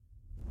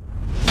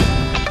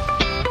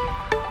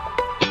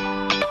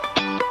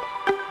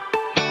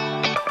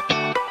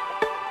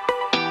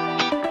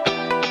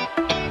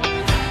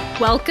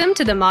Welcome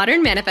to the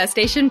Modern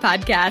Manifestation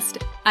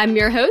Podcast. I'm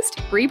your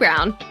host, Bree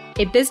Brown,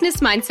 a business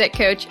mindset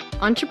coach,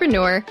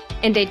 entrepreneur,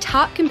 and a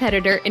top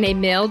competitor in a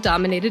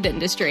male-dominated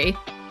industry.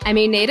 I'm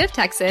a native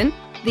Texan,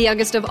 the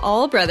youngest of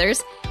all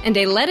brothers, and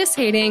a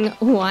lettuce-hating,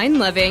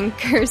 wine-loving,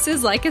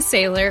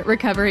 curses-like-a-sailor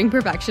recovering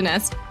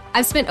perfectionist.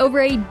 I've spent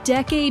over a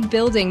decade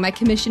building my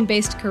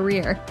commission-based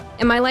career,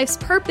 and my life's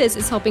purpose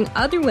is helping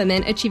other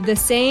women achieve the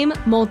same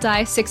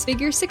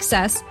multi-six-figure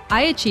success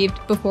I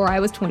achieved before I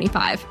was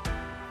 25.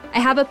 I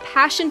have a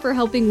passion for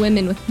helping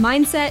women with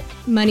mindset,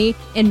 money,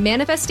 and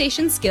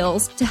manifestation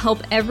skills to help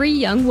every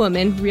young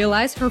woman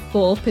realize her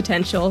full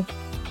potential.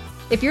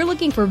 If you're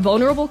looking for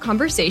vulnerable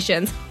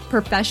conversations,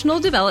 professional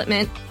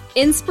development,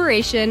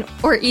 inspiration,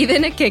 or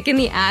even a kick in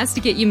the ass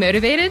to get you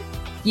motivated,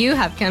 you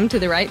have come to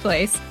the right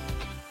place.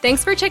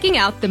 Thanks for checking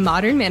out the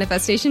Modern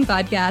Manifestation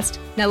Podcast.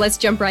 Now let's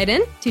jump right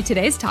in to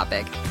today's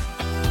topic.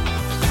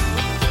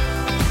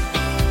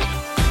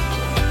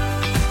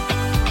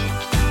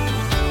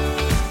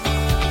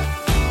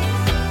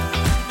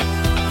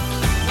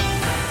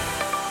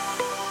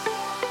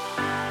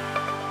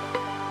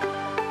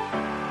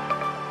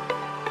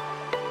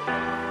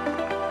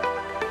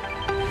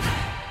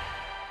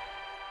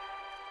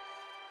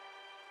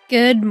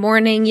 Good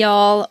morning,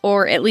 y'all,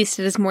 or at least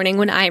it is morning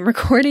when I'm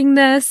recording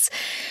this.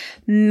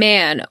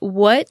 Man,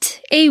 what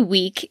a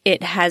week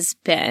it has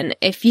been.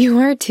 If you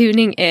are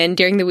tuning in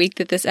during the week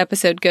that this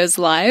episode goes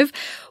live,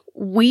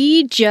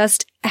 we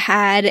just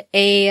had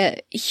a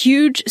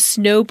huge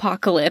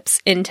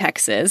snowpocalypse in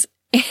Texas.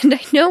 And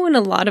I know in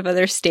a lot of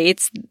other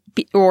states,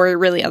 or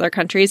really other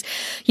countries,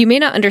 you may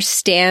not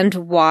understand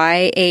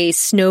why a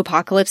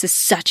snowpocalypse is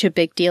such a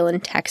big deal in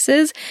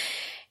Texas.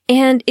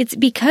 And it's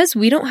because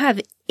we don't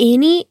have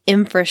any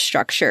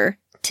infrastructure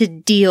to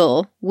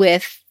deal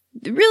with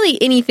really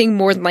anything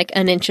more than like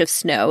an inch of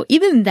snow.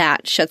 Even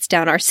that shuts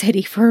down our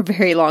city for a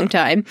very long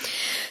time.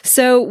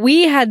 So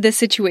we had this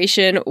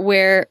situation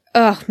where,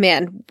 oh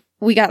man,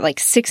 we got like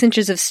 6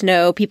 inches of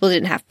snow. People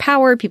didn't have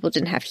power. People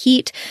didn't have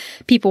heat.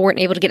 People weren't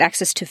able to get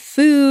access to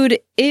food.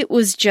 It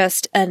was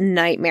just a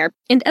nightmare.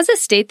 And as a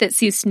state that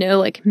sees snow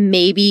like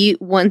maybe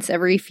once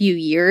every few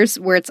years,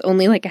 where it's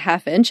only like a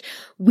half inch,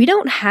 we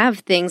don't have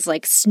things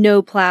like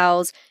snow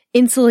plows,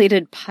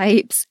 insulated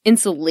pipes,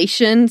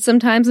 insulation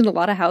sometimes in a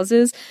lot of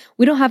houses.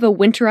 We don't have a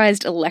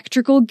winterized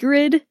electrical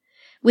grid.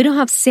 We don't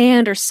have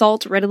sand or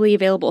salt readily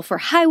available for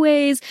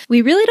highways.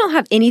 We really don't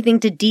have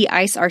anything to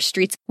de-ice our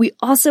streets. We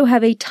also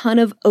have a ton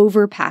of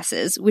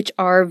overpasses, which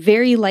are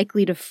very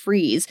likely to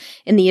freeze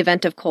in the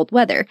event of cold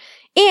weather.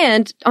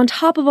 And on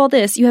top of all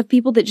this, you have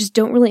people that just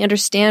don't really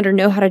understand or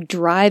know how to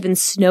drive in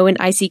snow and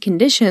icy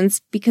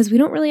conditions because we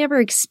don't really ever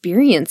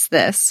experience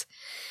this.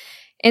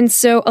 And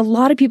so a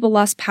lot of people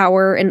lost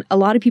power and a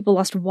lot of people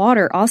lost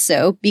water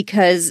also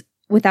because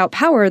without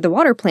power, the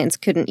water plants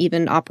couldn't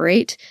even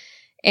operate.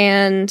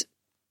 And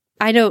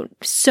I know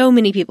so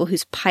many people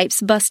whose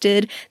pipes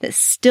busted that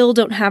still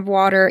don't have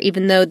water,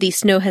 even though the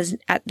snow has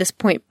at this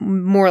point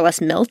more or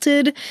less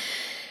melted.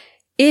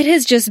 It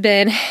has just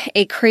been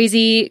a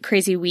crazy,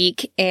 crazy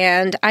week.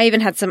 And I even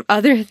had some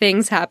other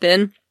things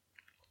happen.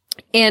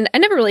 And I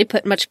never really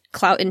put much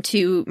clout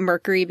into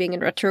Mercury being in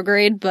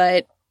retrograde,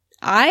 but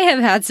I have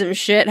had some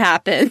shit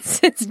happen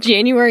since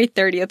January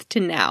 30th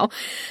to now.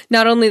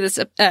 Not only this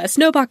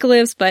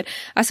snowpocalypse, but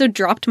I also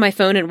dropped my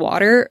phone in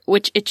water,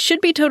 which it should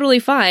be totally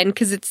fine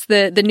because it's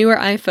the newer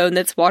iPhone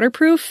that's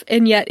waterproof,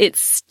 and yet it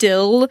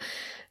still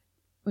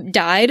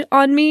died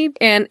on me.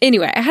 And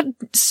anyway, I had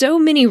so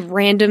many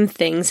random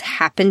things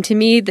happen to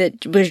me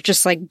that was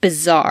just like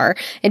bizarre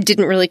and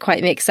didn't really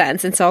quite make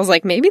sense. And so I was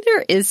like, maybe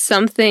there is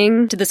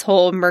something to this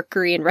whole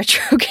Mercury and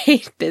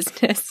retrograde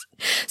business.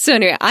 So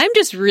anyway, I'm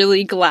just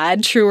really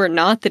glad, true or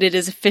not, that it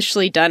is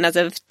officially done as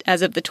of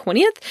the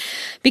 20th,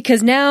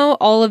 because now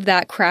all of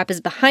that crap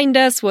is behind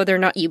us, whether or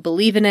not you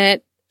believe in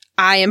it.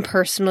 I am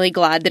personally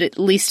glad that at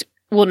least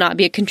will not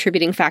be a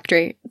contributing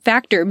factor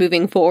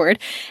moving forward.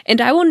 And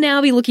I will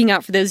now be looking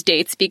out for those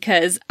dates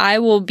because I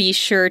will be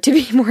sure to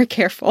be more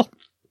careful.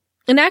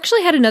 And I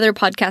actually had another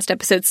podcast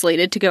episode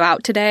slated to go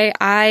out today.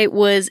 I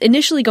was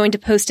initially going to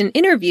post an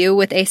interview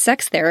with a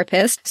sex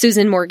therapist,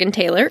 Susan Morgan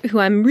Taylor, who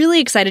I'm really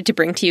excited to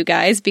bring to you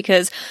guys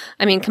because,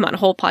 I mean, come on, a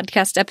whole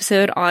podcast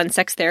episode on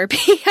sex therapy.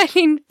 I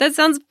mean, that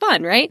sounds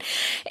fun, right?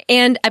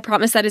 And I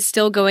promise that is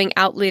still going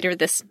out later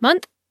this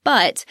month,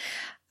 but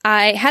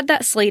I had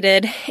that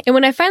slated, and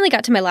when I finally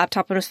got to my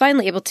laptop and was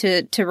finally able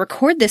to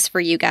record this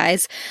for you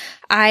guys,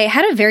 I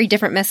had a very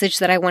different message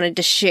that I wanted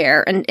to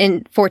share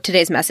and for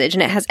today's message,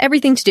 and it has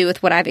everything to do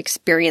with what I've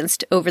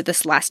experienced over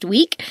this last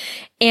week,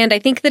 and I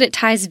think that it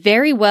ties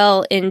very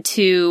well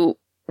into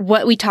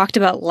what we talked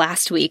about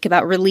last week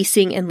about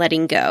releasing and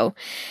letting go.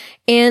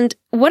 And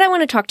what I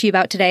want to talk to you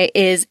about today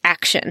is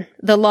action,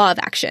 the law of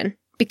action.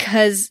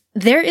 Because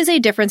there is a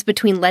difference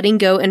between letting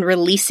go and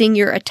releasing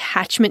your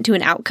attachment to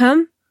an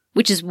outcome,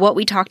 which is what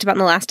we talked about in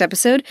the last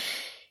episode.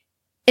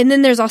 And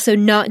then there's also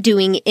not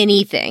doing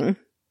anything,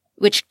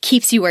 which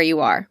keeps you where you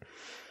are.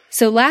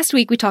 So last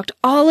week we talked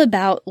all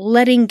about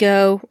letting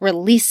go,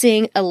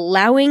 releasing,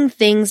 allowing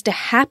things to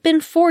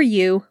happen for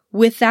you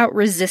without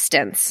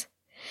resistance.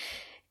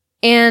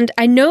 And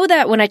I know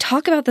that when I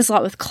talk about this a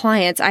lot with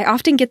clients, I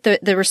often get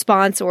the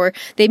response, or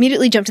they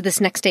immediately jump to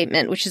this next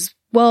statement, which is,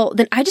 well,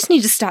 then I just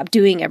need to stop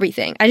doing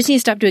everything. I just need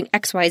to stop doing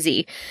X, Y,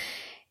 Z.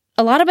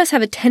 A lot of us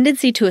have a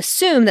tendency to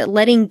assume that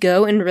letting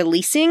go and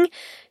releasing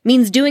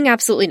means doing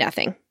absolutely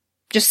nothing.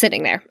 Just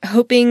sitting there,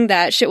 hoping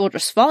that shit will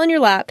just fall in your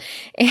lap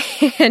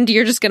and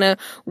you're just gonna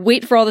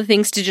wait for all the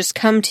things to just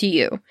come to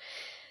you.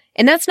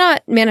 And that's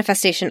not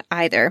manifestation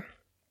either.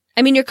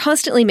 I mean, you're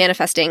constantly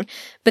manifesting,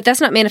 but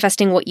that's not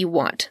manifesting what you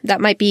want.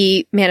 That might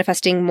be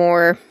manifesting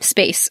more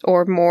space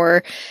or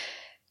more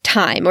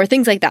time or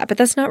things like that, but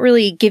that's not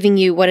really giving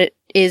you what it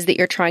is that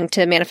you're trying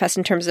to manifest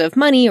in terms of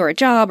money or a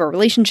job or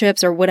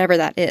relationships or whatever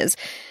that is.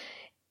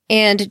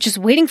 And just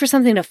waiting for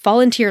something to fall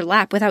into your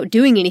lap without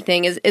doing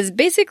anything is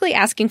basically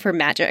asking for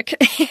magic.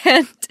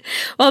 And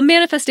while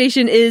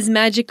manifestation is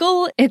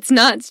magical, it's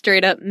not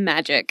straight up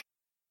magic.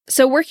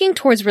 So working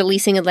towards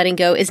releasing and letting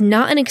go is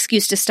not an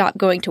excuse to stop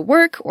going to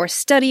work or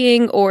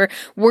studying or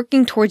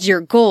working towards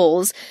your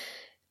goals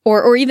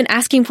or even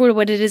asking for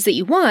what it is that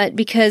you want,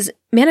 because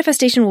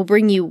manifestation will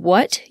bring you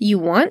what you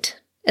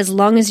want as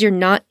long as you're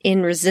not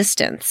in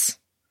resistance.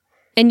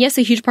 And yes,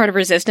 a huge part of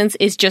resistance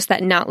is just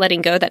that not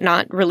letting go, that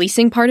not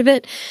releasing part of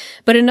it.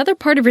 But another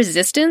part of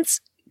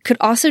resistance could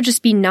also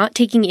just be not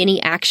taking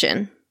any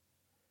action.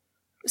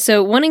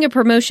 So wanting a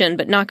promotion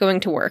but not going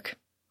to work,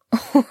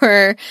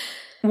 or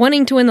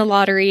wanting to win the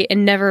lottery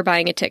and never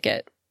buying a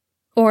ticket,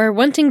 or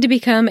wanting to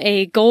become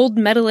a gold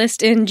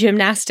medalist in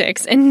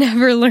gymnastics and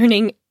never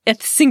learning a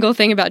single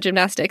thing about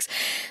gymnastics.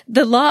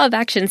 The law of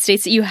action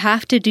states that you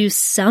have to do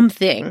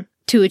something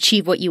to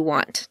achieve what you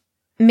want.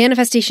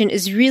 Manifestation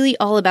is really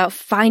all about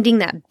finding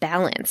that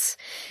balance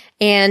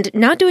and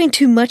not doing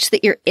too much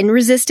that you're in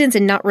resistance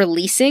and not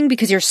releasing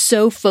because you're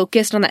so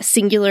focused on that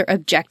singular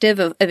objective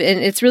and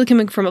it's really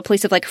coming from a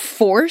place of like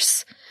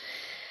force.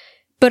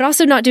 But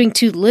also not doing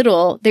too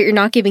little that you're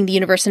not giving the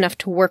universe enough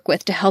to work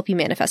with to help you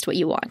manifest what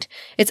you want.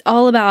 It's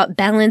all about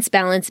balance,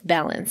 balance,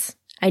 balance.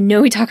 I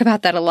know we talk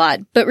about that a lot,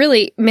 but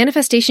really,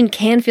 manifestation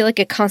can feel like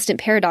a constant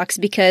paradox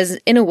because,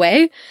 in a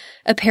way,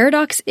 a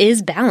paradox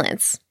is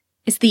balance.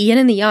 It's the yin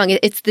and the yang.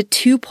 It's the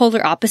two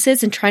polar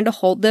opposites and trying to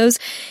hold those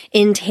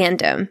in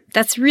tandem.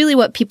 That's really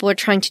what people are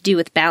trying to do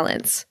with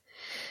balance.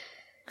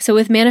 So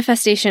with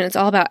manifestation, it's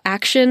all about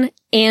action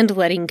and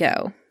letting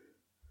go.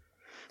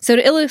 So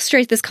to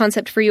illustrate this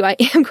concept for you, I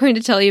am going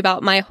to tell you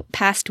about my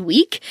past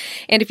week.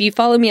 And if you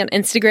follow me on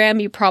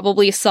Instagram, you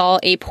probably saw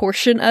a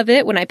portion of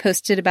it when I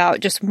posted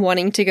about just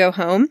wanting to go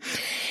home.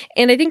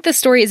 And I think the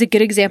story is a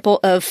good example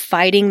of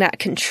fighting that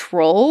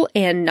control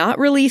and not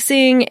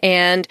releasing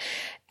and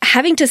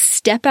having to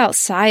step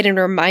outside and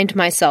remind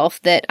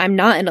myself that I'm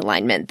not in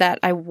alignment, that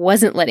I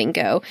wasn't letting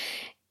go.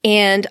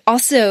 And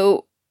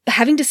also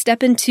having to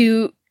step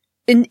into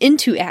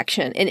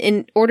action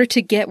in order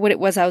to get what it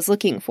was I was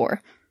looking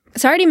for.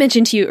 So I already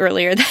mentioned to you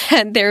earlier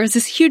that there was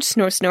this huge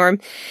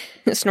snowstorm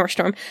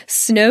that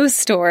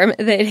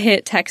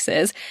hit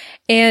Texas.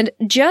 And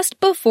just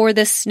before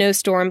this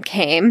snowstorm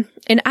came,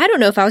 and I don't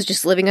know if I was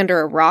just living under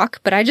a rock,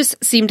 but I just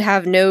seemed to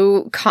have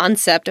no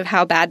concept of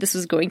how bad this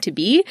was going to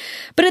be.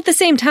 But at the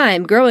same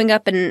time, growing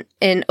up and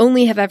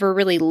only have ever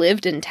really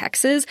lived in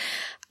Texas,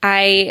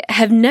 I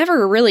have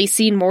never really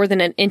seen more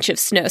than an inch of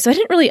snow. So I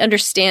didn't really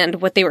understand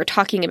what they were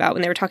talking about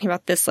when they were talking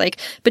about this like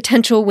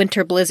potential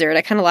winter blizzard.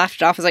 I kind of laughed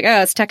it off. I was like,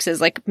 oh, it's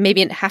Texas, like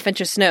maybe a half inch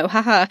of snow.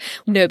 Haha,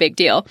 no big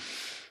deal.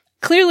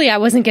 Clearly I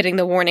wasn't getting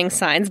the warning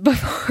signs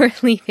before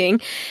leaving.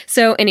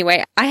 So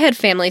anyway, I had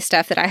family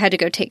stuff that I had to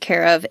go take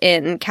care of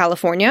in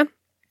California.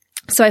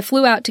 So I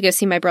flew out to go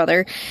see my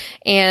brother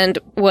and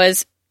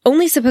was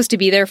only supposed to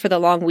be there for the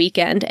long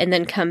weekend and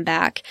then come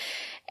back.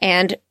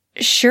 And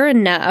sure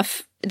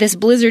enough, this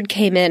blizzard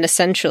came in,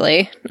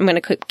 essentially. I'm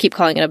going to keep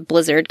calling it a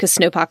blizzard because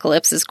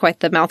snowpocalypse is quite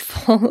the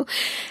mouthful.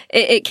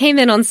 It came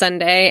in on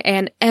Sunday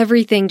and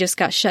everything just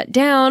got shut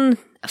down.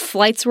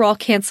 Flights were all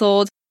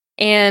canceled.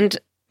 And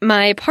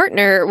my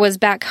partner was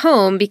back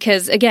home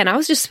because, again, I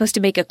was just supposed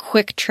to make a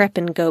quick trip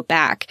and go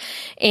back.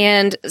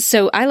 And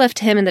so I left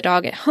him and the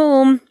dog at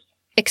home,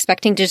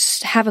 expecting to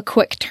just have a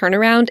quick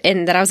turnaround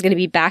and that I was going to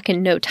be back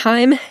in no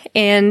time.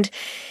 And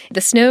the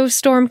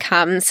snowstorm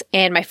comes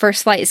and my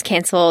first flight is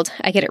canceled.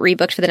 I get it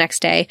rebooked for the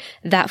next day.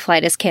 That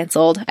flight is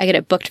canceled. I get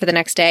it booked for the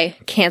next day.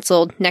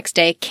 Canceled. Next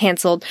day.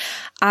 Canceled.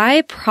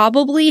 I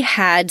probably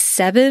had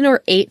 7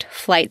 or 8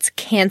 flights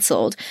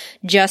canceled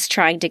just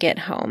trying to get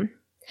home.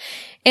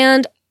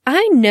 And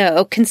I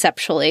know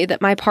conceptually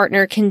that my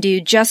partner can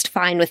do just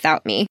fine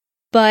without me,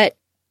 but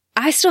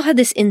I still had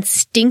this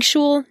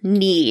instinctual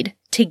need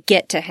to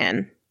get to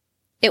him.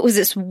 It was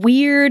this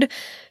weird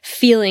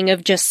feeling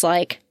of just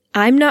like,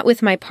 I'm not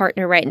with my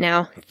partner right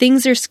now.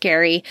 Things are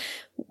scary.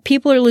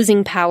 People are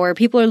losing power.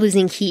 People are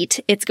losing heat.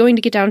 It's going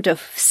to get down to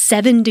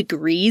 7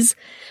 degrees,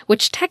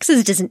 which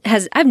Texas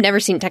I've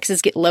never seen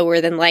Texas get lower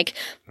than like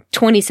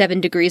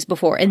 27 degrees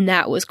before, and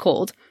that was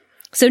cold.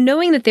 So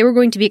knowing that they were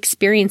going to be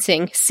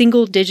experiencing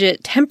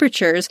single-digit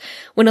temperatures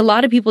when a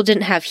lot of people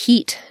didn't have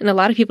heat and a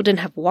lot of people didn't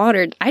have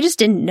water, I just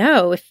didn't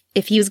know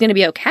if he was going to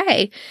be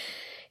okay.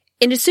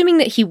 And assuming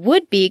that he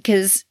would be,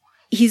 because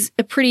he's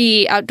a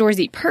pretty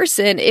outdoorsy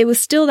person, it was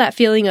still that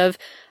feeling of,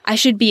 I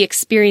should be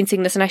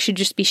experiencing this and I should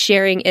just be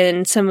sharing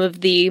in some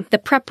of the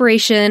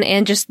preparation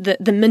and just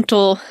the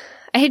mental,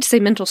 I hate to say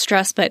mental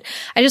stress, but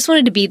I just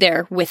wanted to be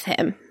there with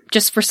him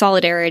just for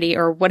solidarity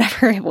or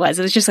whatever it was.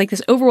 It was just like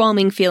this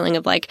overwhelming feeling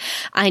of like,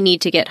 I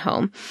need to get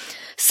home.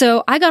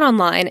 So I got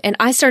online and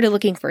I started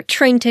looking for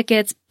train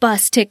tickets,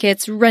 bus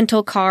tickets,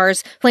 rental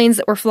cars, planes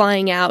that were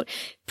flying out,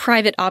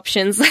 private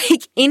options,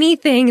 like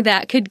anything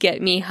that could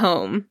get me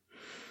home.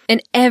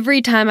 And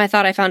every time I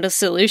thought I found a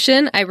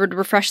solution, I would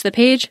refresh the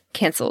page,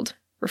 canceled.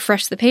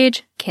 Refresh the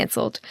page,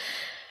 canceled.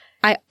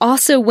 I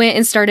also went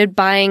and started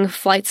buying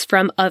flights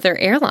from other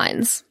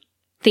airlines,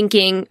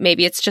 thinking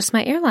maybe it's just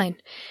my airline.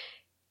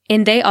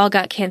 And they all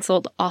got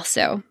canceled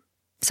also.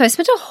 So I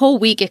spent a whole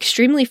week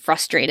extremely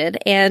frustrated,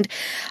 and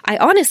I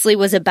honestly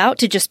was about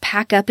to just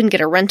pack up and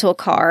get a rental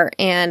car,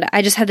 and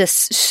I just had this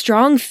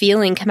strong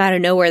feeling come out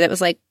of nowhere that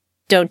was like,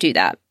 don't do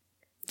that.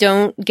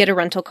 Don't get a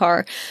rental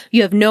car.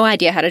 You have no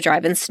idea how to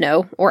drive in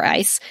snow or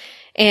ice.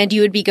 And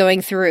you would be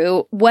going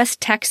through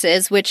West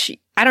Texas, which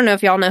I don't know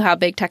if y'all know how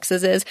big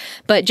Texas is,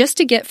 but just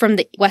to get from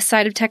the west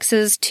side of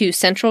Texas to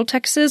central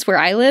Texas, where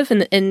I live,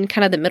 in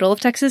kind of the middle of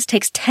Texas,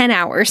 takes 10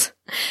 hours.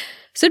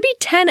 So it'd be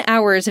 10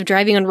 hours of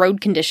driving on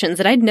road conditions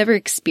that I'd never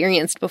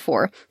experienced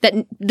before, that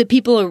the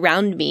people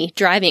around me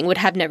driving would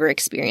have never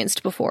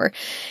experienced before.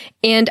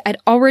 And I'd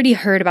already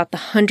heard about the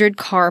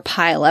 100-car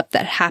pileup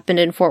that happened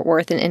in Fort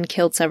Worth and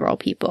killed several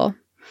people.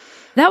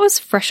 That was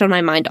fresh on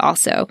my mind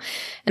also.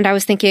 And I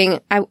was thinking,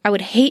 I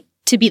would hate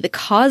to be the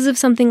cause of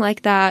something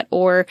like that,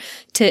 or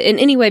to in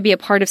any way be a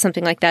part of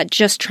something like that,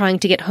 just trying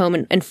to get home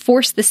and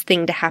force this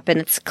thing to happen.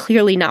 It's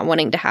clearly not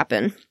wanting to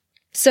happen.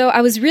 So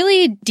I was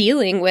really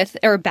battling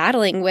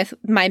with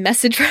my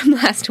message from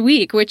last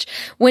week, which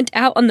went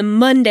out on the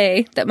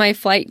Monday that my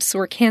flights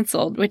were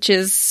canceled, which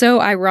is so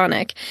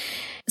ironic.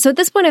 So at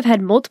this point, I've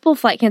had multiple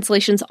flight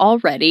cancellations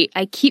already.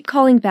 I keep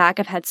calling back.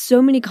 I've had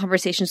so many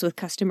conversations with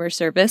customer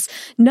service,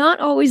 not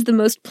always the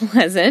most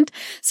pleasant.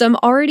 So I'm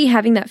already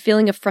having that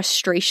feeling of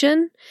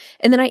frustration.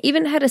 And then I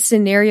even had a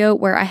scenario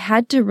where I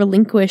had to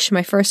relinquish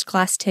my first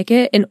class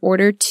ticket in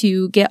order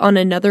to get on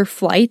another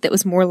flight that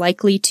was more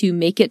likely to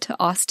make it to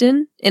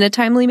Austin in a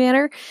timely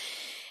manner.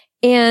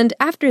 And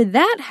after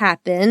that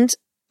happened,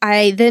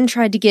 I then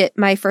tried to get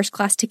my first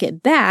class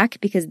ticket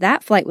back because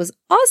that flight was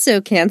also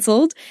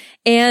canceled,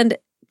 and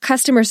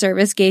customer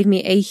service gave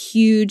me a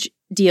huge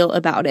deal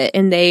about it,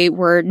 and they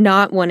were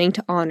not wanting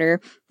to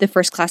honor the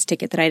first class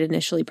ticket that I'd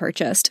initially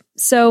purchased.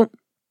 So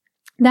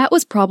that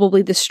was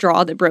probably the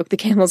straw that broke the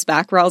camel's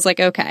back, where I was like,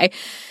 okay,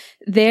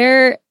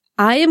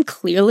 I am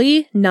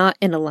clearly not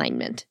in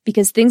alignment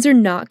because things are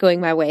not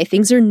going my way.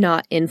 Things are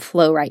not in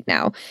flow right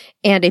now.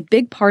 And a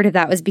big part of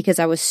that was because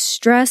I was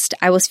stressed.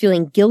 I was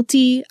feeling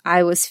guilty.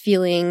 I was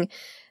feeling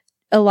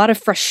a lot of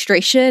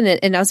frustration,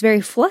 and I was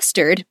very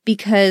flustered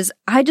because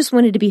I just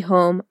wanted to be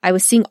home. I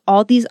was seeing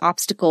all these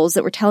obstacles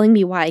that were telling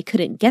me why I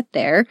couldn't get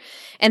there,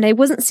 and I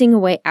wasn't seeing a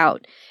way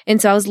out.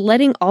 And so I was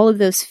letting all of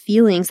those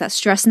feelings, that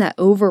stress and that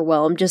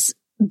overwhelm, just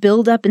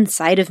build up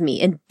inside of me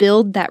and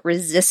build that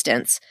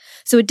resistance.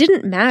 So it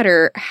didn't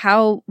matter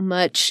how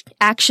much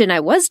action I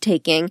was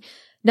taking.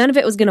 None of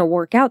it was going to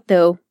work out,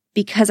 though,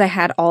 because I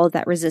had all of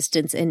that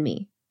resistance in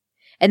me.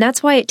 And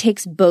that's why it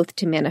takes both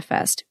to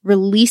manifest,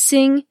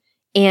 releasing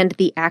and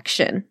the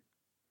action.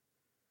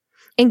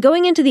 And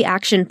going into the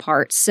action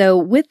part, so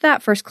with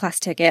that first class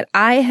ticket,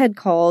 I had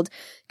called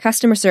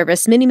customer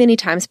service many, many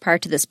times prior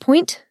to this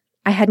point.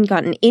 I hadn't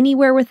gotten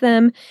anywhere with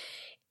them.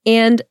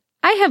 And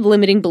I have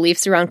limiting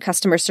beliefs around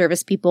customer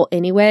service people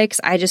anyway,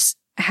 because I just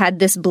had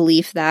this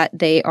belief that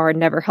they are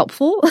never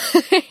helpful.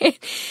 And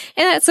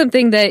that's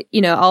something that,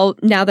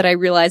 now that I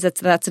realize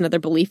that's another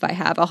belief I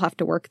have, I'll have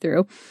to work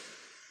through.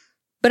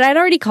 But I'd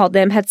already called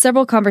them, had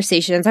several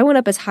conversations. I went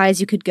up as high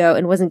as you could go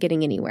and wasn't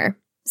getting anywhere.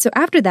 So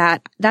after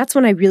that, that's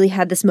when I really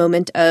had this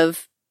moment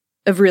of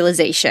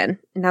realization.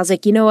 And I was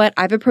like, you know what?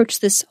 I've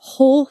approached this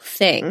whole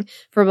thing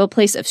from a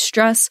place of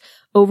stress,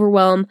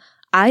 overwhelm.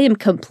 I am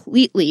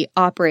completely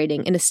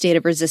operating in a state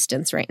of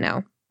resistance right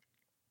now.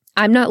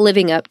 I'm not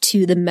living up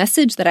to the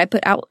message that I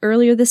put out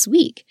earlier this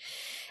week.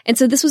 And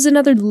so this was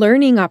another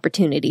learning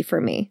opportunity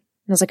for me.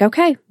 And I was like,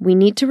 okay, we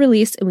need to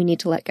release and we need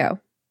to let go.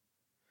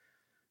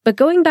 But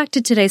going back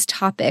to today's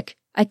topic,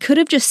 I could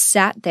have just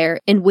sat there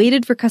and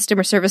waited for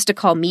customer service to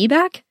call me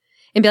back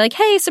and be like,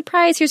 hey,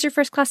 surprise, here's your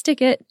first class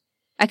ticket.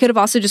 I could have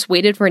also just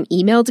waited for an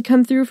email to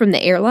come through from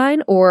the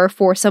airline or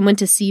for someone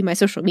to see my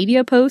social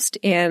media post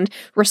and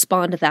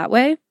respond that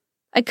way.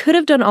 I could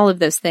have done all of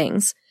those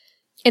things.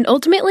 And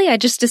ultimately, I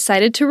just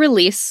decided to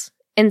release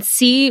and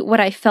see what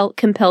I felt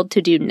compelled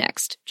to do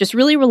next. Just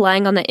really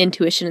relying on that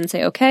intuition and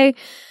say, okay,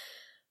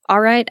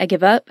 all right, I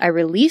give up. I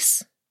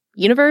release.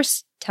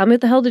 Universe, tell me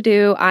what the hell to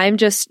do. I'm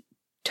just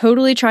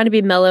totally trying to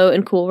be mellow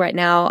and cool right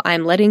now.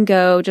 I'm letting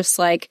go, just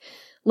like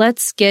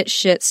let's get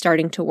shit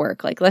starting to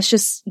work. Like, let's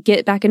just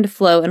get back into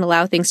flow and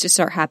allow things to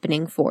start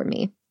happening for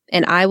me.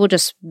 And I will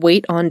just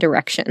wait on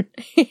direction.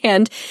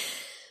 And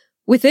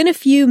within a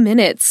few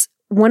minutes,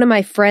 one of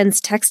my friends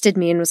texted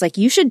me and was like,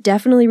 you should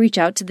definitely reach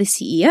out to the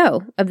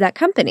CEO of that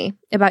company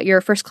about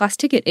your first class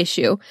ticket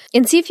issue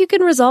and see if you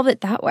can resolve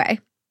it that way.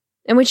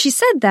 And when she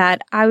said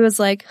that, I was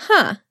like,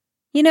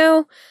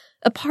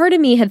 a part of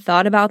me had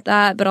thought about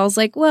that, but I was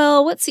like,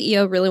 well, what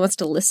CEO really wants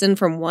to listen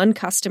from one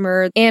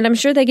customer? And I'm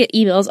sure they get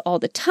emails all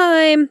the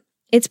time.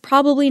 It's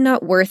probably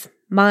not worth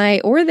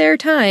my or their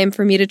time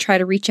for me to try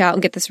to reach out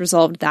and get this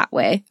resolved that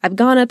way. I've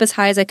gone up as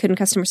high as I could in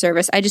customer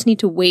service. I just need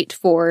to wait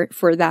for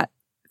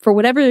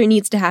whatever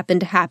needs to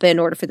happen in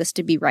order for this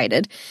to be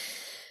righted.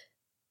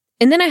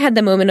 And then I had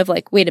the moment of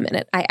like, wait a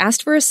minute, I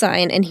asked for a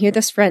sign and here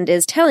this friend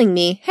is telling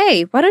me,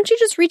 hey, why don't you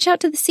just reach out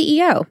to the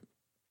CEO?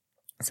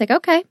 It's like,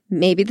 okay,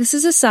 maybe this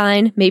is a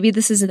sign. Maybe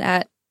this is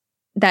that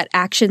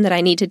action that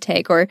I need to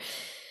take, or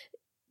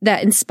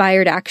that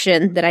inspired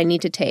action that I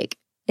need to take.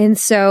 And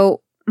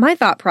so my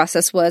thought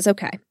process was,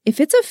 okay, if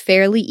it's a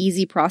fairly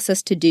easy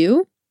process to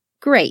do,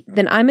 great,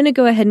 then I'm going to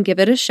go ahead and give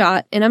it a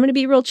shot, and I'm going to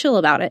be real chill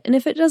about it. And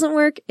if it doesn't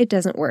work, it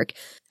doesn't work.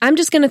 I'm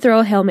just going to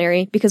throw a Hail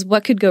Mary, because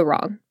what could go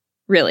wrong?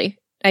 Really?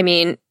 I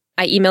mean,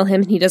 I email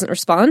him and he doesn't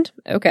respond.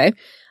 Okay.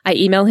 I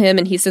email him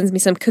and he sends me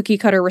some cookie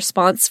cutter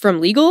response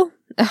from legal.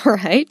 All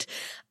right.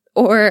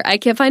 Or I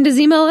can't find his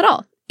email at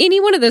all. Any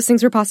one of those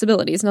things were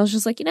possibilities. And I was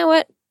just like, you know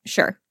what?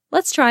 Sure.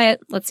 Let's try it.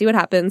 Let's see what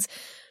happens.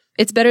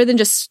 It's better than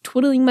just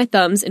twiddling my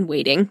thumbs and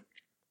waiting.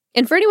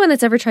 And for anyone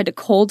that's ever tried to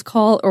cold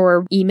call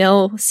or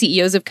email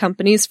CEOs of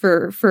companies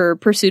for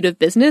pursuit of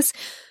business,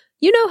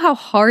 you know how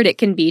hard it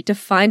can be to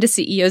find a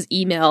CEO's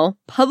email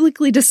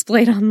publicly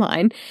displayed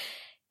online.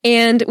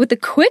 And with a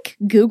quick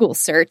Google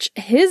search,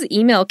 his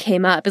email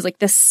came up as like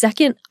the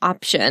second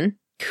option.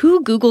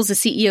 Who Googles a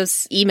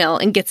CEO's email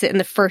and gets it in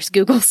the first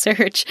Google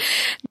search?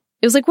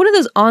 It was like one of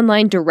those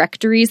online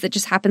directories that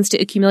just happens to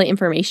accumulate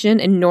information,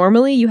 and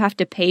normally you have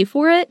to pay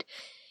for it.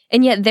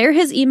 And yet there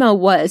his email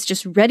was,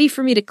 just ready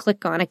for me to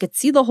click on. I could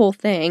see the whole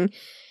thing.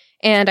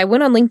 And I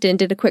went on LinkedIn,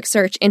 did a quick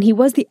search, and he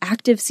was the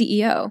active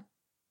CEO.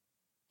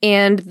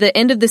 And the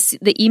end of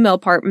the email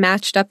part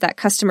matched up that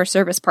customer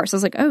service part. So I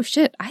was like, oh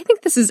shit, I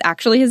think this is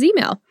actually his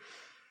email.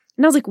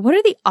 And I was like, what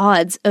are the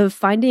odds of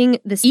finding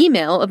this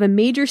email of a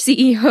major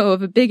CEO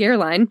of a big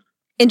airline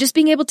and just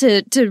being able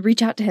to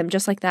reach out to him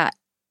just like that?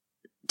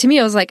 To me,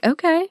 I was like,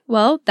 okay,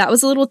 well, that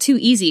was a little too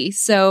easy.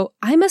 So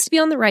I must be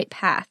on the right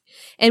path.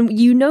 And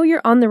you know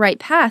you're on the right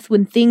path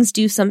when things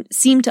do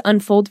seem to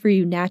unfold for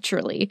you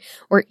naturally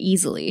or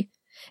easily.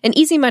 And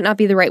easy might not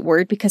be the right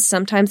word, because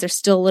sometimes there's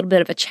still a little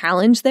bit of a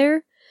challenge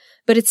there,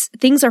 but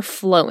things are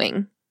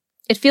flowing.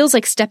 It feels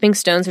like stepping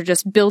stones are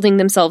just building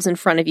themselves in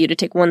front of you to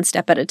take one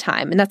step at a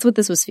time. And that's what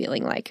this was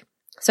feeling like.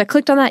 So I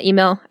clicked on that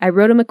email. I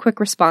wrote him a quick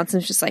response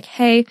and was just like,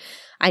 hey,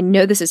 I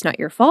know this is not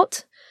your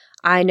fault.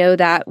 I know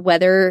that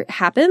weather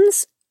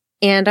happens.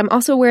 And I'm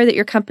also aware that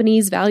your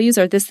company's values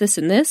are this, this,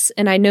 and this.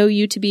 And I know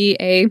you to be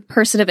a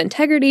person of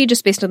integrity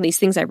just based on these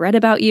things I read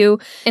about you.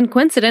 And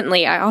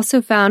coincidentally, I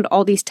also found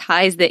all these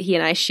ties that he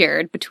and I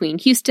shared between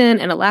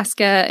Houston and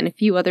Alaska and a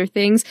few other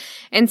things.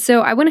 And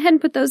so I went ahead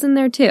and put those in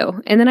there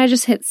too. And then I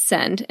just hit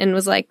send and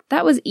was like,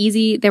 that was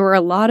easy. There were a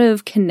lot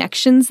of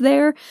connections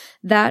there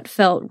that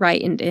felt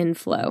right and in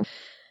flow.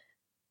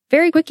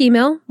 Very quick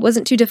email,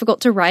 wasn't too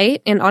difficult to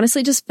write, and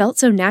honestly just felt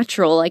so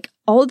natural. Like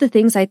all of the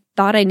things I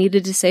thought I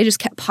needed to say just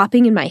kept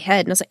popping in my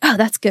head. And I was like, oh,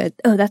 that's good.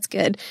 Oh, that's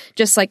good.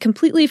 Just like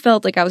completely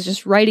felt like I was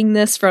just writing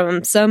this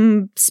from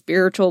some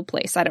spiritual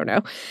place. I don't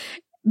know.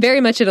 Very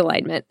much in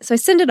alignment. So I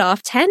send it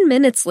off. 10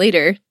 minutes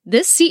later,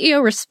 this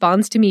CEO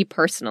responds to me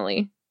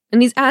personally.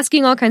 And he's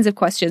asking all kinds of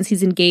questions.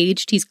 He's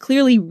engaged. He's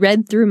clearly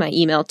read through my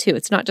email too.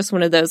 It's not just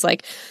one of those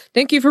like,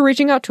 thank you for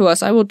reaching out to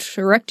us. I will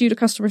direct you to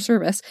customer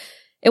service.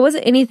 It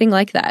wasn't anything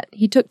like that.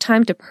 He took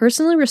time to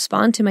personally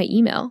respond to my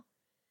email.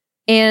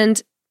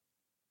 And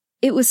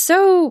it was such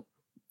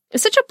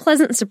a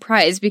pleasant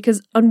surprise,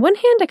 because on one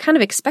hand, I kind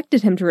of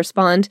expected him to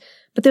respond,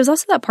 but there was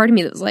also that part of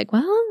me that was like,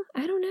 well,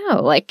 I don't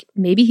know. Like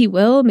maybe he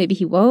will, maybe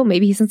he won't.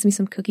 Maybe he sends me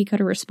some cookie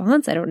cutter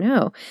response. I don't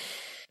know.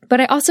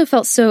 But I also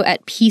felt so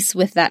at peace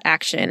with that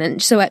action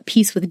and so at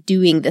peace with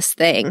doing this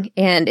thing.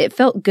 And it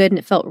felt good and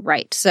it felt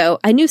right. So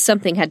I knew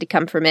something had to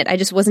come from it. I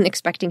just wasn't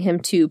expecting him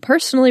to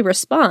personally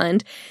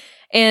respond.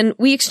 And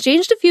we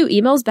exchanged a few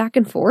emails back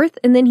and forth,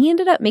 and then he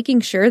ended up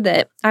making sure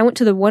that I went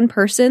to the one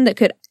person that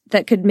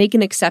could make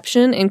an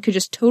exception and could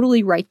just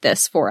totally write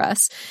this for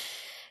us.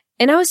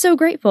 And I was so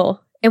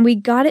grateful. And we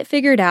got it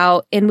figured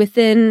out. And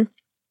within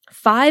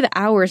 5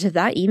 hours of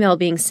that email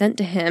being sent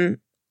to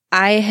him,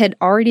 I had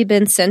already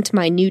been sent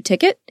my new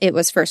ticket. It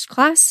was first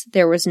class.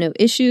 There was no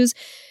issues,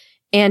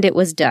 and it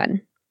was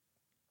done.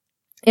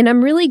 And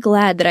I'm really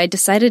glad that I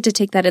decided to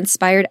take that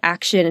inspired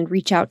action and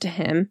reach out to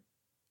him.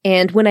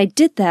 And when I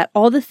did that,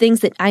 all the things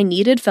that I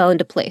needed fell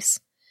into place.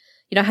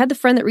 You know, I had the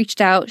friend that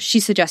reached out. She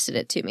suggested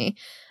it to me.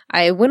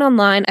 I went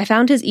online. I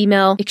found his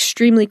email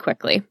extremely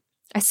quickly.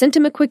 I sent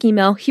him a quick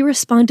email. He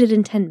responded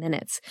in 10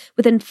 minutes.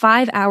 Within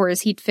 5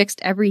 hours, he'd fixed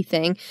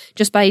everything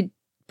just by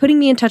putting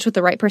me in touch with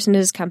the right person at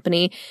his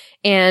company.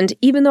 And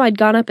even though I'd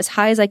gone up as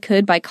high as I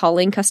could by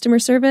calling customer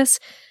service,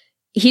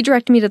 he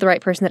directed me to the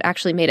right person that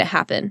actually made it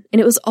happen.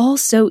 And it was all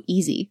so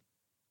easy.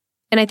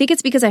 And I think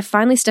it's because I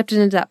finally stepped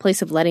into that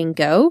place of letting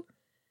go.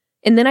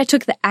 And then I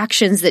took the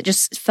actions that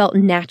just felt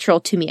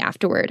natural to me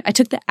afterward. I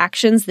took the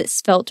actions that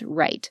felt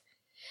right.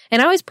 And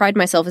I always pride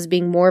myself as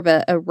being more of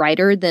a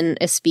writer than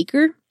a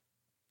speaker.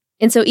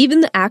 And so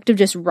even the act of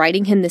just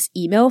writing him this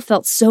email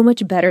felt so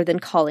much better than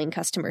calling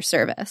customer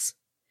service.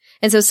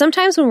 And so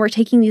sometimes when we're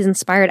taking these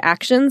inspired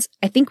actions,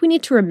 I think we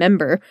need to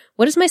remember,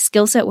 what is my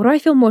skill set? What do I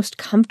feel most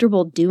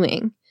comfortable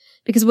doing?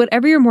 Because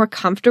whatever you're more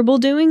comfortable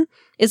doing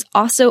is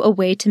also a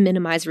way to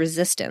minimize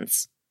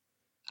resistance.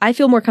 I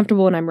feel more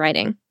comfortable when I'm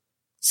writing.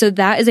 So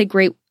that is a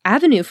great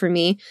avenue for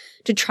me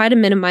to try to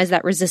minimize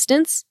that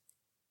resistance.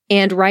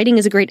 And writing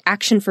is a great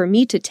action for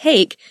me to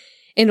take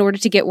in order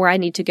to get where I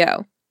need to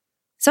go.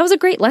 So that was a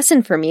great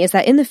lesson for me, is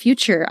that in the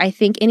future, I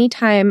think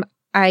anytime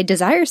I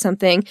desire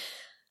something,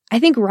 I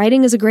think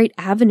writing is a great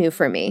avenue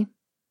for me.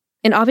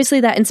 And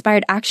obviously that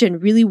inspired action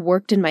really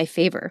worked in my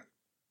favor.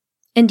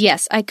 And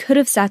yes, I could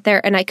have sat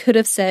there and I could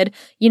have said,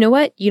 you know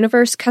what,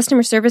 universe,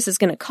 customer service is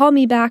going to call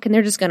me back and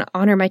they're just going to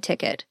honor my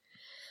ticket.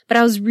 But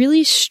I was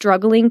really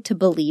struggling to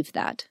believe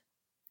that.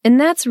 And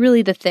that's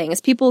really the thing,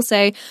 is people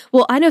say,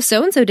 well, I know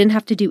so-and-so didn't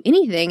have to do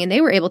anything and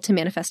they were able to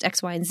manifest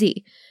X, Y, and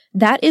Z.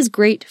 That is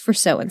great for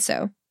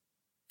so-and-so.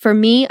 For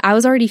me, I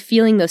was already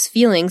feeling those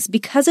feelings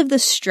because of the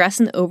stress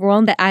and the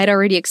overwhelm that I had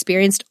already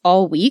experienced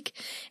all week,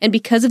 and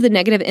because of the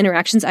negative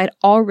interactions I'd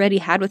already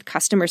had with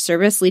customer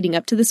service leading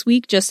up to this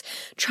week, just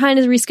trying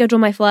to reschedule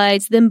my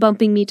flights, them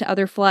bumping me to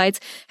other flights,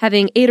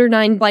 having 8 or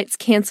 9 flights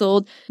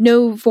canceled,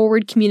 no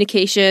forward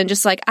communication,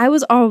 just like I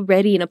was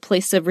already in a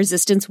place of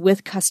resistance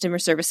with customer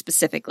service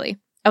specifically.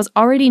 I was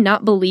already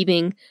not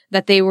believing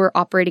that they were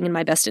operating in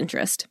my best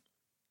interest.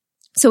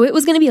 So it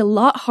was going to be a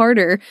lot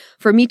harder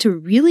for me to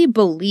really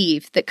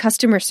believe that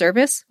customer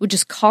service would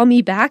just call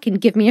me back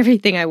and give me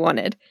everything I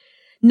wanted.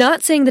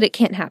 Not saying that it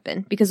can't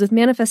happen, because with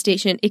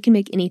manifestation, it can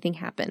make anything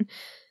happen.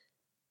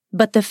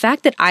 But the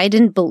fact that I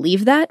didn't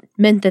believe that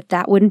meant that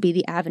that wouldn't be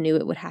the avenue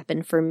it would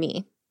happen for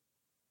me.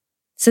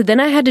 So then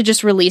I had to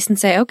just release and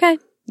say, okay,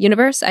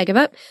 universe, I give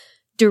up.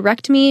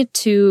 Direct me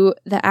to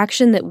the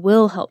action that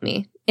will help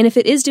me. And if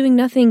it is doing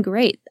nothing,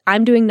 great.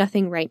 I'm doing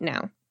nothing right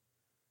now.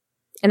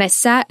 And I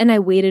sat and I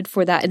waited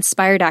for that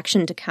inspired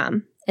action to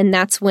come. And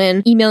that's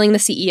when emailing the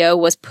CEO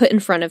was put in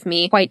front of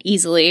me quite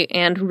easily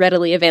and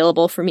readily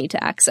available for me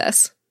to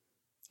access.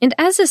 And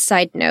as a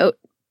side note,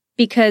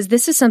 because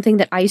this is something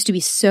that I used to be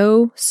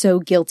so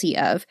guilty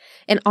of,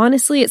 and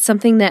honestly, it's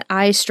something that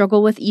I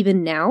struggle with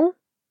even now,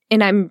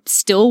 and I'm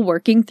still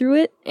working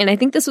through it. And I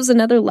think this was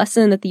another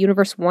lesson that the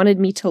universe wanted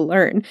me to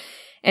learn.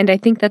 And I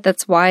think that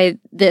that's why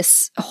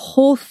this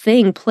whole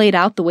thing played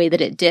out the way that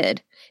it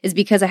did, is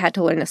because I had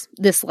to learn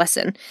this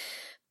lesson.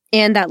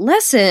 And that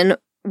lesson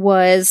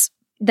was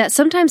that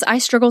sometimes I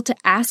struggle to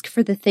ask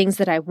for the things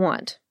that I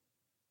want.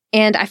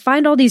 And I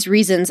find all these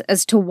reasons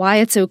as to why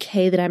it's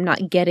okay that I'm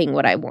not getting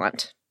what I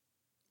want.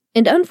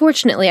 And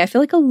unfortunately, I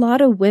feel like a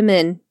lot of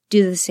women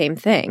do the same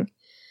thing.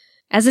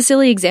 As a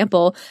silly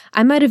example,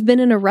 I might have been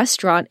in a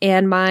restaurant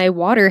and my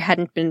water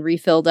hadn't been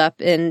refilled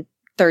up in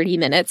 30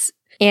 minutes.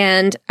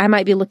 And I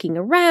might be looking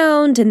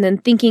around and then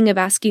thinking of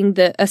asking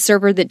a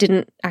server that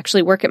didn't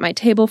actually work at my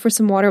table for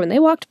some water when they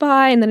walked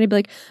by. And then I'd be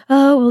like,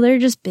 oh, well, they're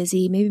just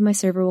busy. Maybe my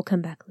server will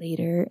come back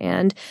later.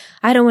 And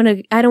I don't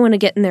want to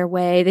get in their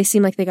way. They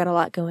seem like they got a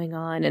lot going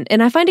on.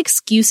 And I find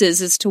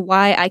excuses as to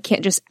why I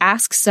can't just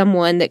ask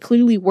someone that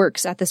clearly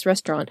works at this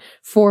restaurant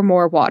for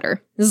more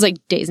water. This is like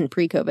days in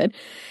pre-COVID.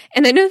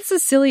 And I know this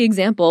is a silly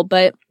example,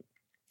 but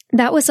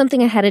that was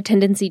something I had a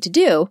tendency to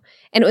do.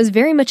 And it was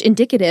very much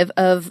indicative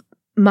of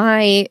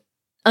my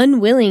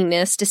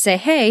unwillingness to say,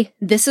 hey,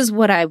 this is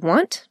what I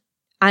want.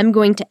 I'm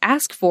going to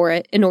ask for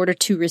it in order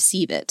to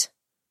receive it.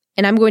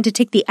 And I'm going to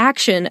take the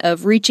action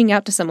of reaching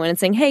out to someone and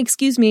saying, hey,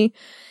 excuse me,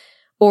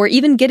 or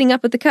even getting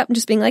up with the cup and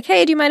just being like,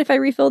 hey, do you mind if I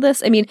refill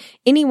this? I mean,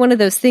 any one of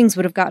those things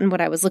would have gotten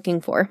what I was looking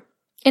for.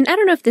 And I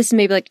don't know if this is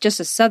maybe like just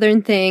a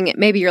Southern thing.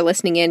 Maybe you're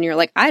listening in, you're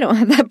like, I don't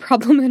have that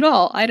problem at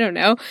all. I don't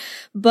know.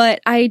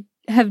 But I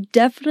have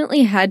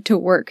definitely had to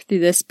work through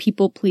this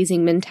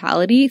people-pleasing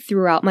mentality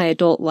throughout my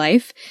adult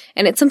life.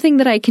 And it's something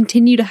that I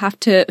continue to have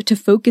to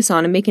focus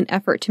on and make an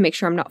effort to make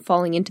sure I'm not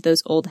falling into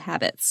those old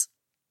habits.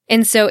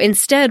 And so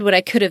instead, what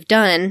I could have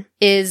done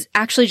is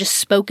actually just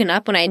spoken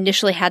up when I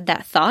initially had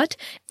that thought.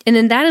 And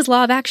then that is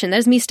law of action. That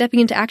is me stepping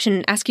into action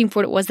and asking for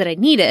what it was that I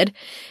needed.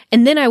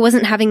 And then I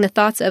wasn't having the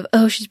thoughts of,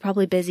 oh, she's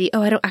probably busy.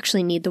 Oh, I don't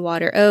actually need the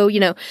water. Oh,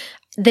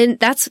 then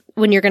that's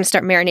when you're going to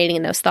start marinating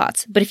in those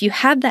thoughts. But if you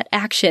have that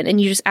action and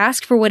you just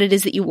ask for what it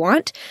is that you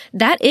want,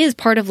 that is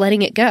part of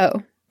letting it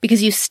go.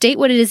 Because you state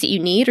what it is that you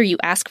need or you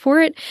ask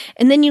for it,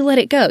 and then you let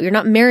it go. You're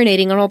not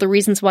marinating on all the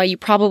reasons why you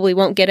probably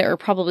won't get it or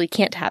probably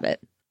can't have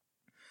it.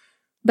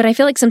 But I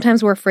feel like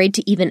sometimes we're afraid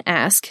to even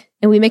ask,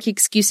 and we make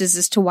excuses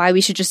as to why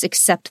we should just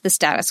accept the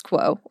status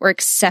quo or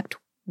accept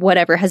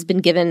whatever has been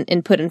given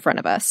and put in front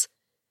of us.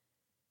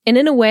 And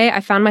in a way,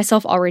 I found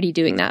myself already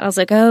doing that. I was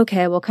like, oh,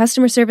 okay, well,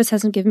 customer service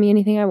hasn't given me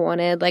anything I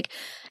wanted.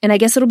 And I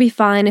guess it'll be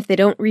fine if they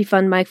don't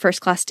refund my first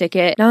class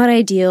ticket. Not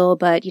ideal,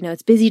 but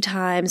it's busy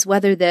times,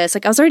 weather this.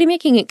 I was already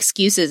making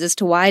excuses as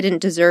to why I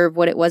didn't deserve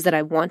what it was that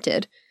I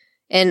wanted.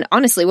 And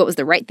honestly, what was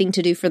the right thing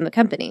to do from the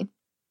company.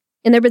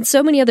 And there have been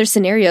so many other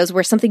scenarios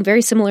where something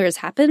very similar has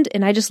happened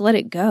and I just let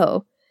it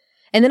go.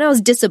 And then I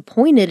was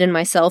disappointed in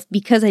myself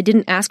because I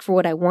didn't ask for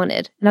what I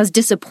wanted. And I was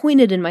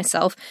disappointed in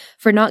myself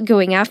for not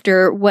going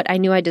after what I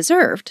knew I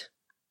deserved.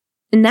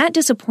 And that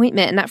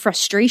disappointment and that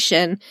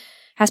frustration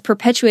has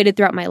perpetuated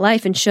throughout my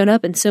life and shown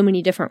up in so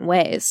many different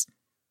ways.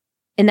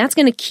 And that's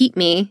going to keep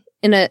me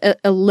in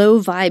a low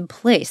vibe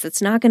place.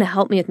 That's not going to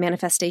help me with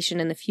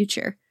manifestation in the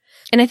future.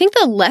 And I think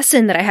the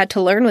lesson that I had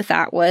to learn with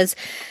that was,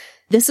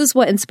 this is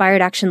what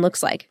inspired action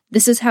looks like.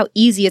 This is how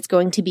easy it's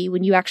going to be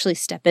when you actually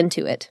step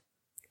into it.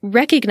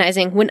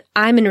 Recognizing when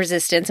I'm in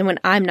resistance and when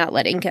I'm not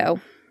letting go.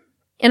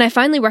 And I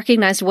finally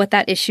recognized what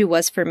that issue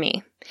was for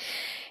me.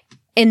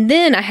 And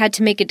then I had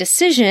to make a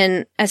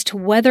decision as to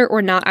whether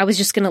or not I was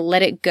just going to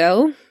let it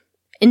go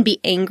and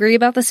be angry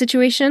about the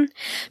situation.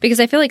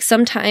 Because I feel like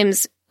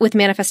sometimes with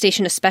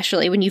manifestation,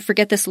 especially when you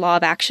forget this law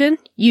of action,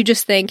 you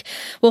just think,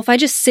 well, if I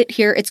just sit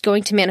here, it's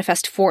going to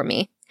manifest for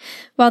me.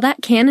 While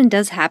that can and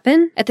does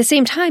happen, at the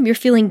same time, you're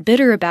feeling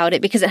bitter about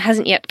it because it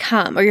hasn't yet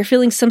come, or you're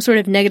feeling some sort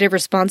of negative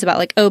response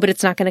about oh, but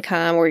it's not going to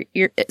come, or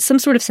you're some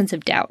sort of sense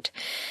of doubt.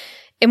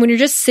 And when you're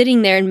just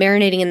sitting there and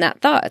marinating in that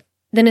thought,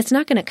 then it's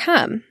not going to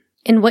come.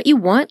 And what you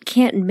want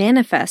can't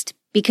manifest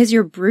because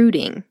you're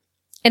brooding.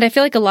 And I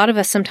feel like a lot of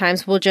us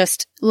sometimes will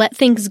just let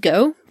things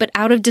go, but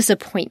out of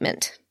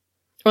disappointment.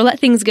 Or let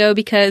things go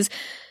because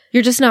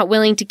you're just not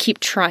willing to keep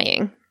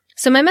trying.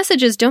 So my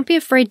message is, don't be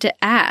afraid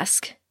to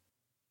ask.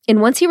 And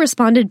once he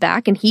responded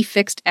back and he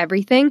fixed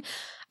everything,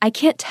 I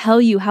can't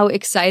tell you how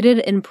excited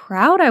and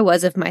proud I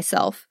was of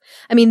myself.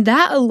 I mean,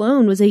 that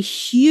alone was a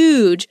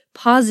huge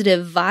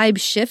positive vibe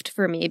shift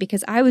for me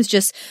because I was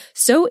just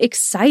so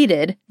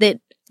excited that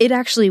it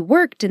actually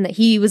worked and that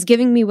he was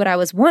giving me what I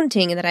was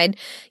wanting and that I'd,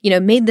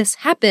 made this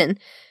happen.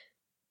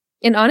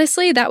 And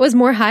honestly, that was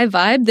more high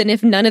vibe than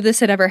if none of this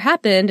had ever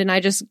happened and I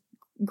just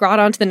got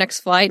on to the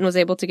next flight and was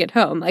able to get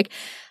home.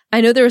 I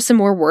know there was some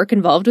more work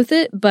involved with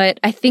it, but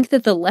I think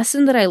that the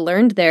lesson that I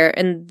learned there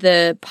and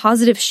the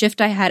positive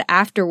shift I had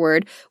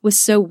afterward was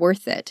so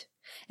worth it.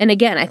 And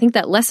again, I think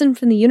that lesson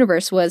from the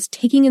universe was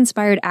taking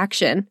inspired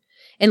action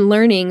and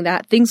learning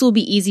that things will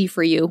be easy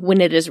for you when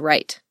it is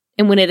right.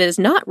 And when it is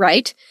not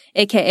right,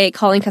 aka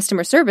calling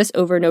customer service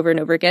over and over and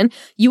over again,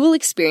 you will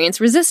experience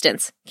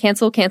resistance.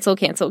 Cancel, cancel,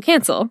 cancel,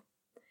 cancel.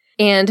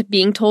 And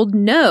being told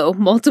no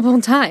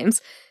multiple times.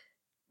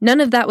 None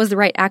of that was the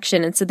right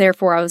action, and so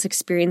therefore I was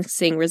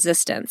experiencing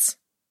resistance.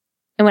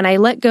 And when I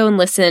let go and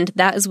listened,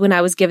 that is when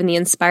I was given the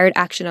inspired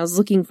action I was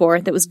looking for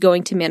that was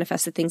going to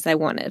manifest the things I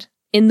wanted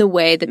in the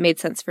way that made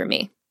sense for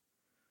me.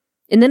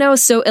 And then I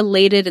was so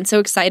elated and so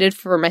excited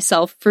for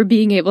myself for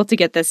being able to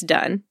get this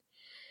done.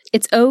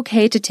 It's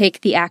okay to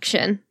take the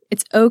action.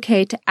 It's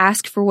okay to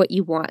ask for what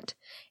you want.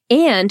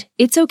 And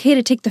it's okay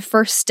to take the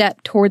first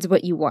step towards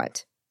what you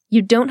want.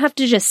 You don't have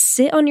to just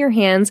sit on your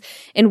hands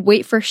and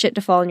wait for shit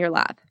to fall in your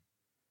lap.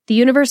 The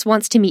universe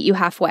wants to meet you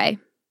halfway.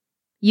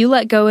 You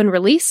let go and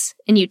release,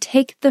 and you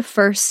take the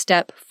first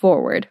step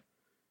forward.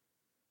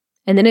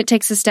 And then it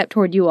takes a step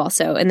toward you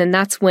also, and then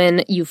that's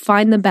when you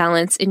find the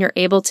balance and you're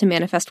able to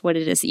manifest what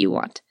it is that you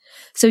want.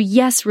 So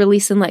yes,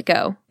 release and let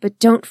go, but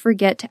don't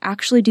forget to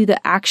actually do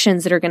the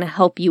actions that are going to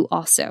help you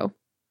also.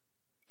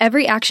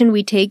 Every action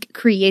we take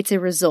creates a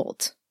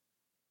result.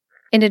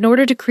 And in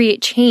order to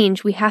create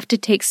change, we have to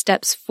take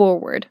steps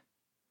forward.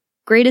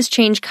 Greatest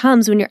change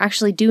comes when you're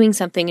actually doing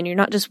something and you're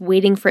not just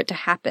waiting for it to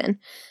happen.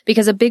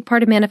 Because a big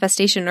part of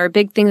manifestation, or a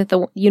big thing that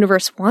the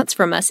universe wants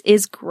from us,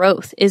 is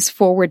growth, is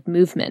forward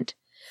movement.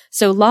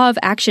 So law of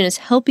action is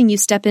helping you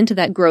step into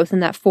that growth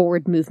and that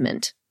forward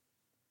movement.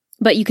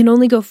 But you can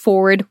only go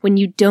forward when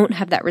you don't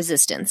have that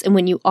resistance and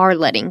when you are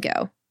letting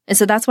go. And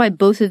so that's why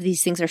both of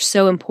these things are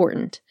so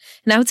important.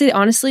 And I would say,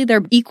 honestly,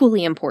 they're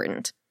equally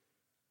important.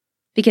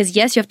 Because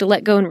yes, you have to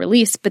let go and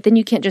release, but then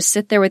you can't just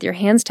sit there with your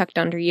hands tucked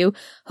under you,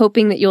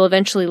 hoping that you'll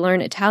eventually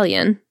learn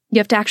Italian. You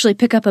have to actually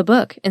pick up a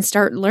book and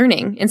start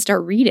learning and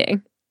start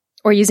reading.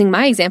 Or using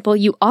my example,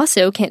 you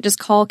also can't just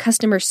call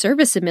customer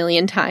service a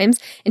million times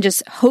and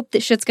just hope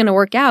that shit's going to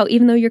work out,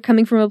 even though you're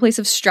coming from a place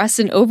of stress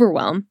and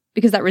overwhelm,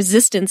 because that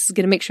resistance is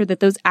going to make sure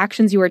that those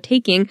actions you are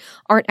taking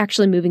aren't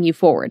actually moving you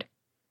forward.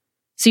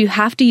 So you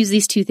have to use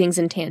these two things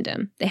in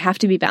tandem. They have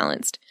to be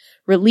balanced.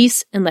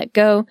 Release and let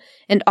go,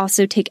 and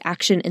also take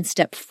action and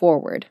step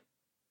forward.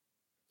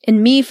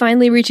 And me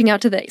finally reaching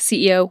out to the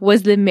CEO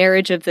was the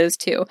marriage of those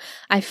two.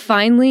 I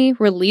finally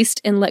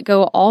released and let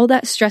go all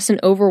that stress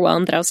and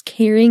overwhelm that I was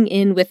carrying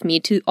in with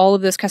me to all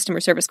of those customer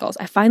service calls.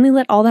 I finally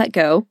let all that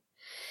go.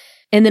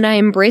 And then I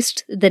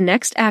embraced the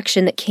next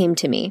action that came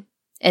to me.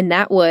 And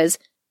that was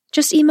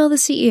just email the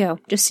CEO,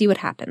 just see what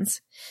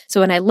happens.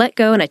 So when I let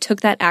go and I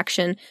took that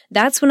action,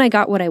 that's when I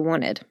got what I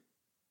wanted.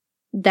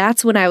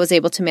 That's when I was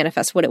able to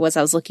manifest what it was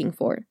I was looking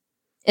for.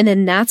 And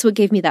then that's what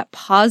gave me that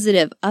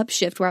positive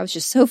upshift where I was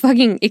just so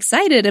fucking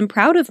excited and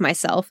proud of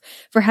myself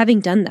for having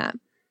done that.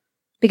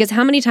 Because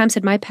how many times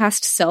had my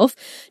past self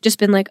just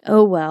been like,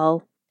 oh,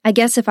 well, I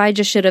guess if I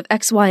just should have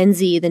X, Y, and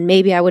Z, then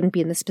maybe I wouldn't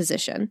be in this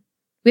position.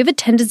 We have a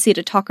tendency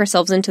to talk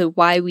ourselves into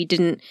why we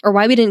didn't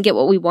get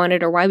what we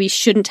wanted or why we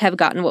shouldn't have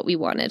gotten what we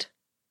wanted.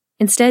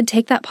 Instead,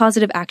 take that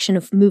positive action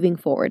of moving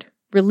forward.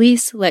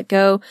 Release, let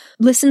go,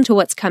 listen to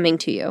what's coming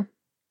to you.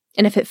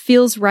 And if it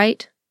feels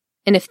right,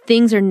 and if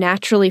things are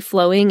naturally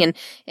flowing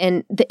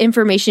and the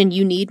information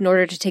you need in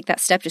order to take that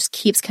step just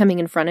keeps coming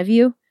in front of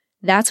you,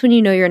 that's when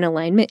you know you're in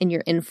alignment and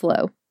you're in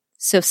flow.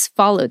 So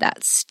follow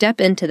that,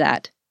 step into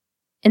that.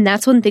 And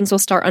that's when things will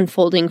start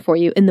unfolding for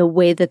you in the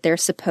way that they're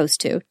supposed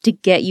to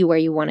get you where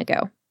you want to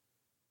go.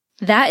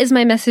 That is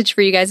my message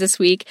for you guys this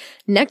week.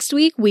 Next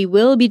week, we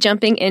will be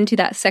jumping into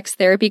that sex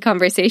therapy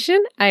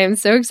conversation. I am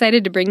so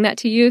excited to bring that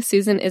to you.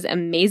 Susan is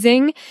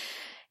amazing.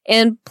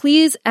 And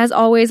please, as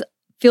always,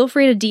 feel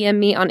free to DM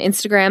me on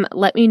Instagram.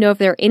 Let me know if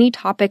there are any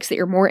topics that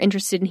you're more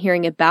interested in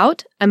hearing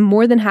about. I'm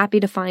more than happy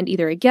to find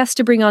either a guest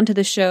to bring onto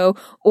the show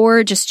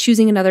or just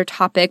choosing another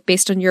topic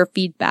based on your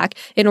feedback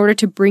in order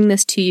to bring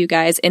this to you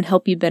guys and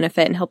help you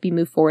benefit and help you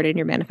move forward in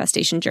your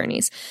manifestation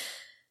journeys.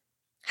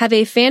 Have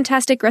a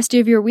fantastic rest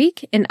of your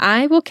week, and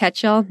I will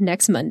catch y'all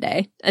next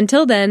Monday.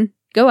 Until then,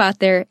 go out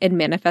there and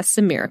manifest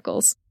some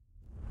miracles.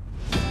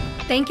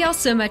 Thank y'all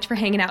so much for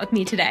hanging out with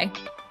me today.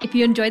 If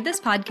you enjoyed this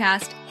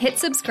podcast, hit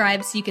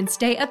subscribe so you can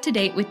stay up to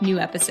date with new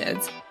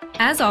episodes.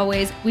 As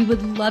always, we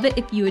would love it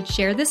if you would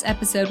share this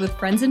episode with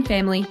friends and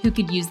family who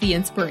could use the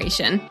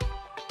inspiration.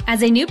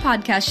 As a new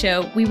podcast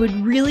show, we would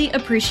really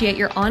appreciate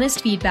your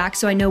honest feedback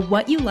so I know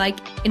what you like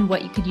and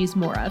what you could use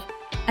more of.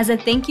 As a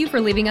thank you for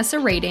leaving us a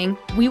rating,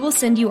 we will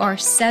send you our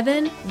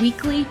 7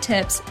 weekly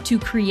tips to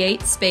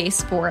create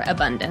space for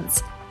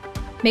abundance.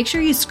 Make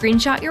sure you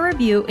screenshot your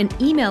review and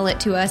email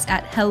it to us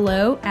at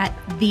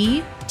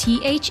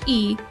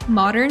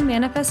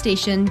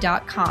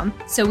hello@themodernmanifestation.com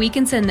so we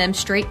can send them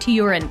straight to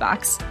your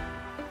inbox.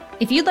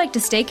 If you'd like to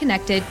stay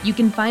connected, you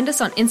can find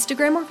us on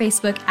Instagram or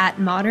Facebook at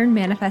Modern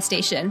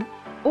Manifestation,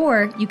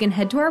 or you can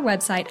head to our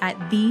website at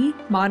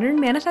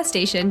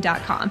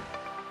themodernmanifestation.com.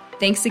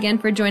 Thanks again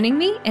for joining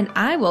me, and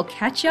I will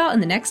catch y'all in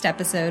the next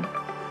episode.